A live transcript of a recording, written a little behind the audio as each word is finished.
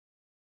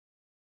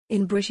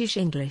In British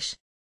English.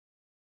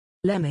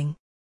 Lemming.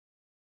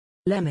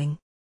 Lemming.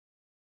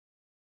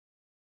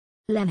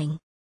 Lemming.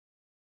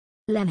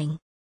 Lemming.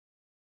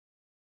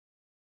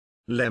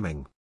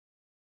 Lemming.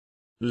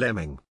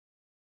 Lemming.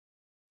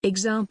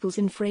 Examples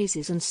in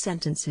phrases and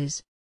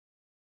sentences.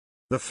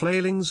 The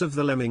flailings of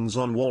the lemmings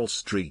on Wall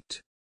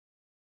Street.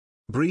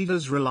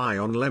 Breeders rely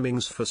on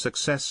lemmings for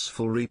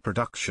successful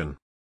reproduction.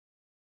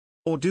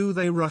 Or do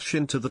they rush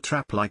into the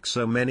trap like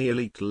so many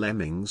elite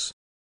lemmings?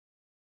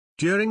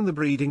 During the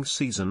breeding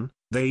season,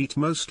 they eat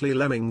mostly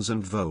lemmings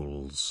and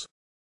voles.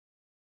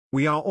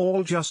 We are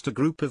all just a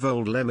group of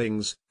old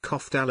lemmings,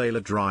 coughed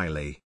Alayla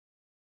dryly.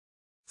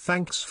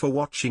 Thanks for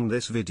watching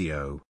this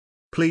video.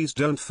 Please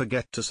don't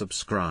forget to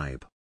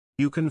subscribe.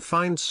 You can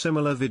find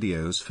similar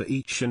videos for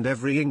each and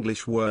every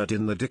English word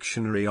in the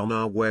dictionary on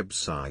our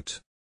website.